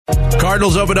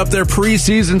Cardinals opened up their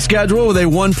preseason schedule with a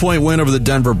 1-point win over the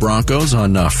Denver Broncos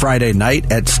on Friday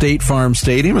night at State Farm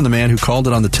Stadium. And the man who called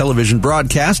it on the television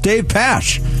broadcast, Dave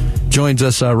Pasch, joins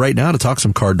us right now to talk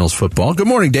some Cardinals football. Good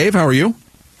morning, Dave. How are you?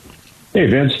 Hey,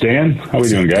 Vince, Dan. How are we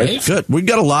doing, guys? Good. We've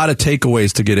got a lot of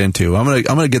takeaways to get into. I'm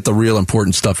gonna get the real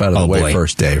important stuff out of the way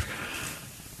first, Dave.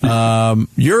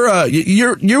 You're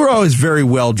always very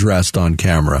well dressed on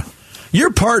camera. Your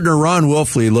partner, Ron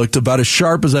Wolfley, looked about as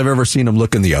sharp as I've ever seen him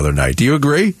looking the other night. Do you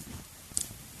agree?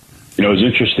 You know, it was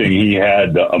interesting. He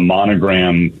had a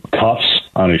monogram cuffs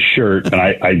on his shirt, and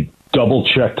I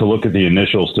double-checked to look at the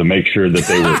initials to make sure that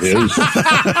they were his.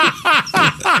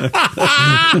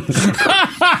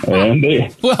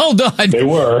 And well done. They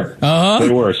were. Uh-huh.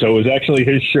 They were. So it was actually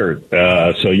his shirt.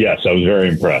 So, yes, I was very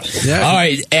impressed. Yeah. All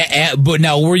right. But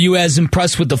now, were you as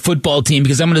impressed with the football team?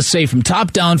 Because I'm going to say from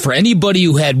top down, for anybody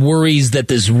who had worries that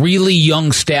this really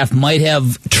young staff might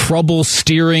have trouble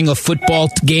steering a football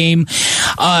game,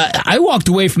 I walked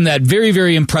away from that very,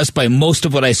 very impressed by most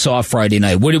of what I saw Friday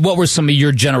night. What were some of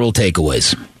your general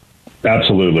takeaways?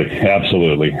 Absolutely.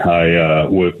 I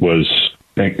was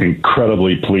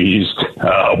incredibly pleased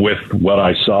with what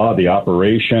I saw, the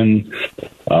operation.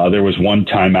 There was one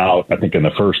timeout, I think, in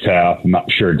the first half. I'm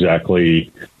not sure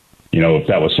exactly, if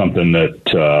that was something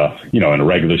that, in a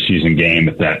regular season game,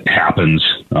 if that happens.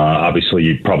 Obviously,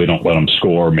 you probably don't let them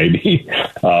score, maybe.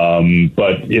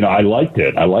 But, I liked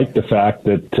it. I liked the fact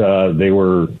that they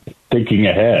were thinking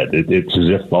ahead. It's as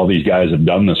if all these guys have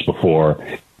done this before.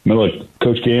 I mean, look,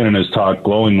 Coach Gannon has talked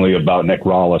glowingly about Nick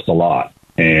Rallis a lot.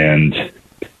 And,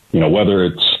 whether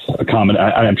it's a common,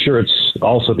 I'm sure it's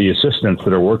also the assistants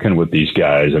that are working with these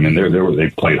guys. I mean, they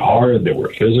played hard. They were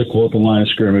physical at the line of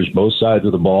scrimmage, both sides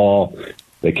of the ball.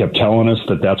 They kept telling us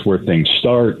that that's where things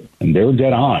start, and they were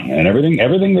dead on. And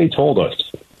everything they told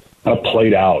us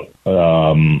played out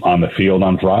on the field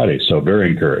on Friday, so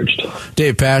very encouraged.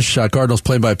 Dave Pasch, Cardinals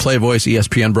play-by-play voice,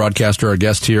 ESPN broadcaster, our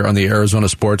guest here on the Arizona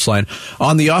Sports Line.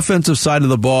 On the offensive side of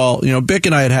the ball, Bick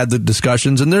and I had the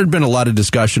discussions, and there had been a lot of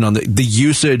discussion on the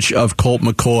usage of Colt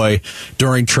McCoy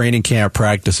during training camp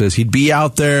practices. He'd be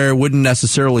out there, wouldn't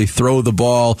necessarily throw the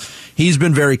ball. He's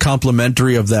been very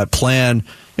complimentary of that plan.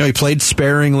 He played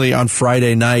sparingly on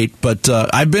Friday night, but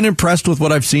I've been impressed with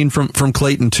what I've seen from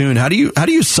Clayton Tune. How do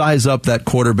you size up that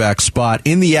quarterback spot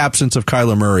in the absence of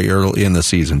Kyler Murray early in the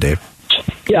season, Dave?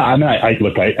 Yeah, I mean,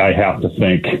 I have to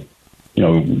think,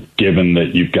 given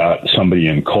that you've got somebody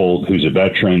in Colt who's a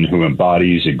veteran who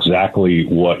embodies exactly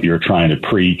what you're trying to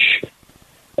preach,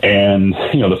 and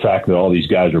the fact that all these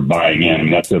guys are buying in. I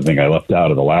mean, that's the thing I left out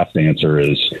of the last answer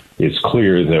is it's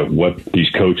clear that what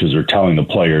these coaches are telling the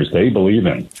players they believe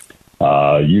in.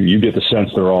 You get the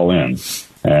sense they're all in.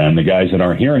 And the guys that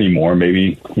aren't here anymore,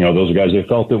 maybe, those are guys they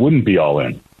felt that wouldn't be all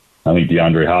in. I think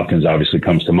DeAndre Hopkins obviously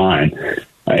comes to mind.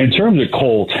 In terms of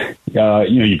Colt,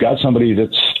 you've got somebody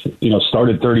that's,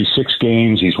 started 36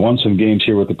 games. He's won some games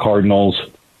here with the Cardinals.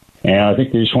 And I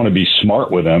think they just want to be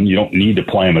smart with him. You don't need to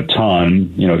play him a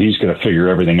ton. He's going to figure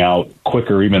everything out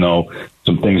quicker, even though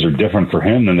some things are different for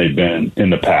him than they've been in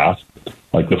the past.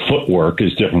 Like the footwork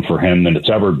is different for him than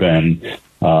it's ever been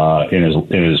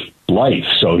in his life.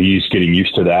 So he's getting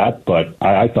used to that. But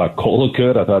I thought Cole looked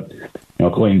good. I thought,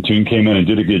 Clayton Tune came in and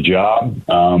did a good job.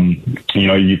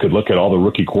 You could look at all the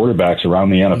rookie quarterbacks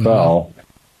around the NFL,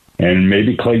 and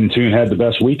maybe Clayton Tune had the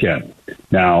best weekend.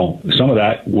 Now, some of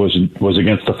that was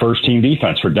against the first-team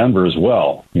defense for Denver as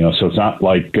well. So it's not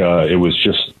like it was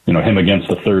just, him against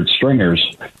the third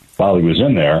stringers while he was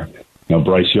in there.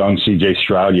 Bryce Young, C.J.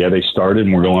 Stroud, they started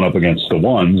and were going up against the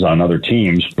ones on other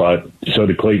teams, but so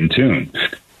did Clayton Tune.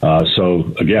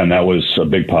 So, again, that was a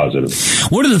big positive.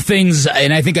 One of the things,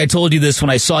 and I think I told you this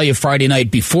when I saw you Friday night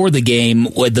before the game,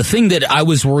 the thing that I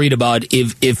was worried about,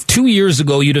 if 2 years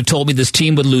ago you'd have told me this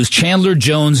team would lose Chandler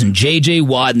Jones and J.J.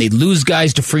 Watt and they'd lose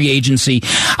guys to free agency,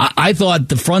 I thought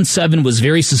the front seven was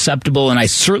very susceptible, and I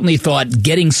certainly thought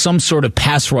getting some sort of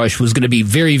pass rush was going to be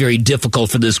very, very difficult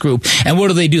for this group. And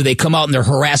what do? They come out and they're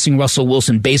harassing Russell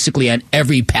Wilson basically on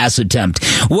every pass attempt.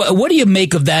 What do you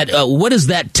make of that? What does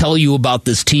that tell you about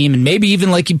this team? And maybe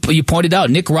even like you pointed out,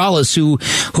 Nick Rallis,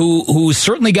 who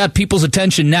certainly got people's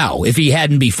attention now if he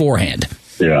hadn't beforehand.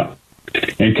 Yeah.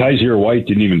 And Kaiser White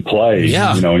didn't even play.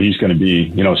 Yeah. He's going to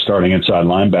be, starting inside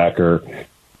linebacker.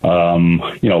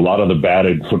 A lot of the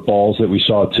batted footballs that we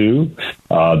saw too,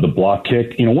 the block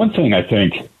kick. One thing I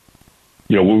think,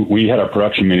 we had a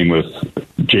production meeting with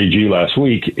JG last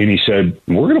week, and he said,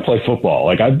 we're going to play football.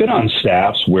 Like, I've been on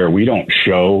staffs where we don't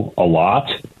show a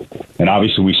lot, and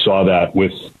obviously we saw that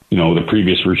with, the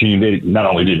previous regime. They not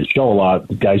only didn't show a lot,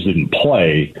 the guys didn't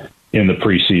play in the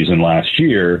preseason last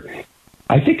year.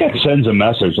 I think that sends a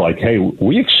message like, hey,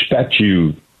 we expect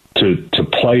you to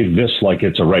play this like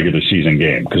it's a regular season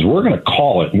game, because we're going to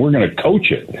call it and we're going to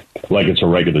coach it like it's a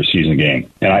regular season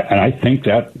game. And I think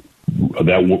that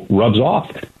rubs off.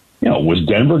 Was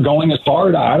Denver going as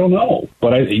hard? I don't know.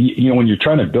 But when you're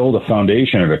trying to build a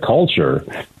foundation and a culture,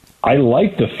 I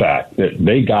like the fact that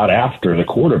they got after the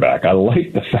quarterback. I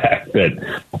like the fact that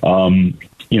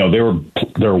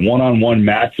their one-on-one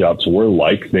matchups were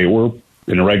like they were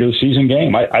in a regular season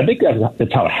game. I think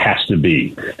that's how it has to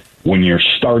be when you're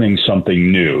starting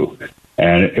something new.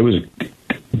 And it was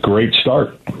a great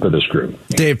start for this group.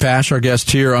 Dave Pasch, our guest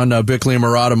here on Bickley and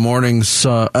Marotta Mornings.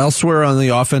 Elsewhere on the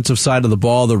offensive side of the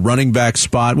ball, the running back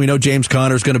spot, we know James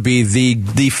Conner is going to be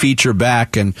the feature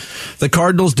back, and the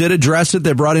Cardinals did address it.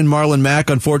 They brought in Marlon Mack.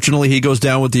 Unfortunately, he goes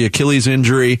down with the Achilles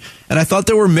injury, and I thought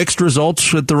there were mixed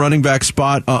results with the running back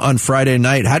spot on Friday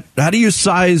night. How do you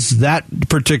size that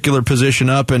particular position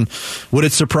up, and would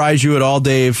it surprise you at all,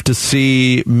 Dave, to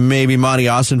see maybe Monty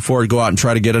Ossenford go out and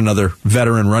try to get another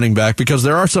veteran running back, because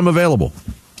there are some available?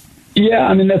 Yeah,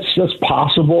 I mean, that's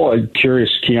possible. I'm curious,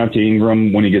 Keontae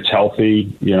Ingram, when he gets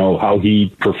healthy, how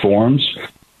he performs.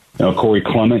 Corey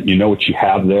Clement, what you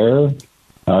have there.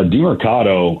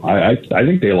 DeMercado, I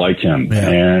think they like him. Yeah.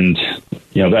 And,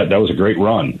 that was a great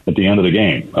run at the end of the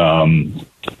game.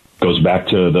 Goes back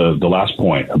to the last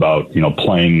point about,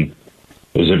 playing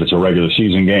as if it's a regular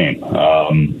season game.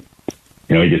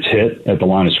 He gets hit at the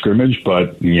line of scrimmage,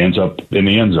 but he ends up in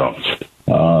the end zone.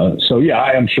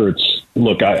 I am sure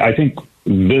look, I think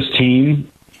this team,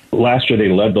 last year they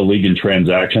led the league in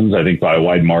transactions, I think by a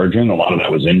wide margin. A lot of that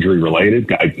was injury related.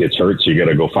 Guy gets hurt, so you got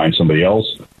to go find somebody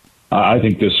else. I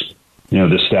think this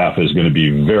staff is going to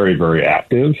be very, very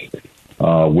active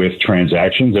with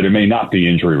transactions, and it may not be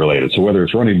injury related. So whether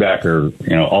it's running back or,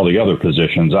 all the other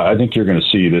positions, I think you're going to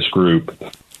see this group.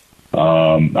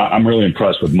 I'm really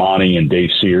impressed with Monty and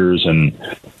Dave Sears and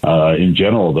in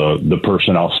general the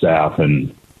personnel staff,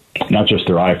 and not just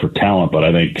their eye for talent, but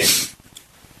I think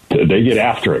they get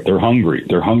after it. They're hungry.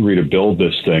 They're hungry to build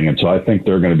this thing, and so I think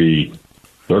they're going to be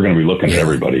looking at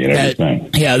everybody and everything.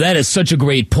 Yeah, that is such a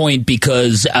great point,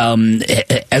 because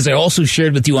as I also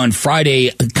shared with you on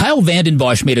Friday, Kyle Vanden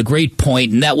Bosch made a great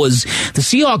point, and that was the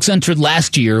Seahawks entered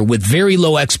last year with very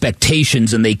low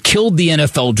expectations, and they killed the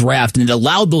NFL draft, and it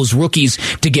allowed those rookies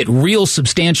to get real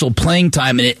substantial playing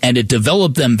time, and it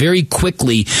developed them very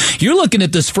quickly. You're looking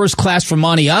at this first class from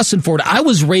Monty Ossenford. I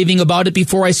was raving about it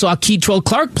before I saw Keitrell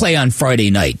Clark play on Friday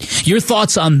night. Your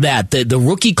thoughts on that, the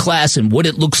rookie class, and what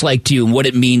it looks like to you and what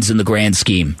it means in the grand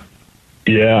scheme?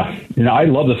 Yeah. I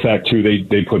love the fact, too,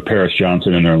 they put Paris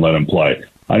Johnson in there and let him play.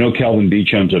 I know Kelvin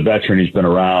Beacham's a veteran. He's been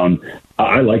around.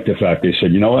 I like the fact they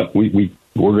said, you know what,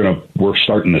 we're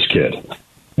starting this kid.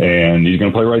 And he's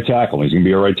going to play right tackle. He's going to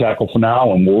be a right tackle for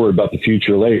now, and we'll worry about the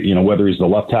future later. Whether he's the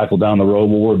left tackle down the road,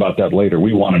 we'll worry about that later.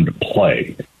 We want him to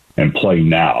play and play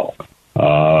now.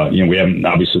 We haven't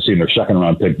obviously seen their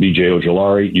second-round pick, B.J.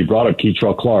 Ojulari. You brought up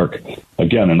Keitrell Clark.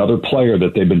 Again, another player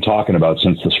that they've been talking about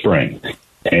since the spring.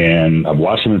 And I've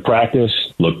watched him in practice,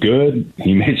 look good.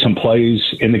 He made some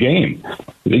plays in the game. I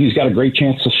think he's got a great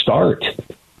chance to start.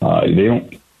 I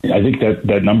think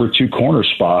that number 2 corner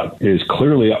spot is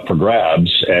clearly up for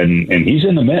grabs, and he's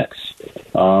in the mix.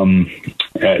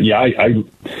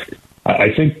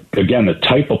 I think, again, the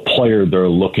type of player they're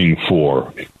looking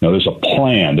for, there's a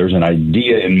plan, there's an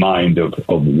idea in mind of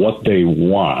what they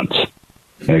want.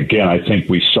 And again, I think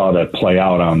we saw that play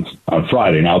out on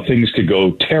Friday. Now, things could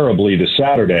go terribly this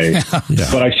Saturday,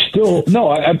 but I still,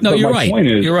 you're right. Point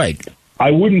is, you're right. I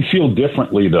wouldn't feel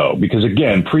differently, though, because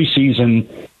again, preseason,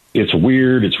 it's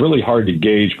weird. It's really hard to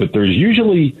gauge, but there's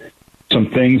usually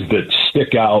some things that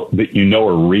stick out that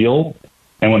are real.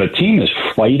 And when a team is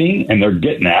fighting and they're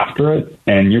getting after it,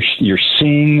 and you're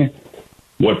seeing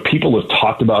what people have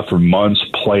talked about for months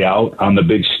play out on the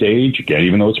big stage, again,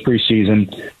 even though it's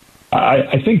preseason,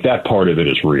 I think that part of it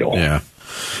is real. Yeah.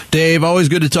 Dave, always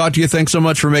good to talk to you. Thanks so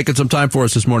much for making some time for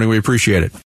us this morning. We appreciate it.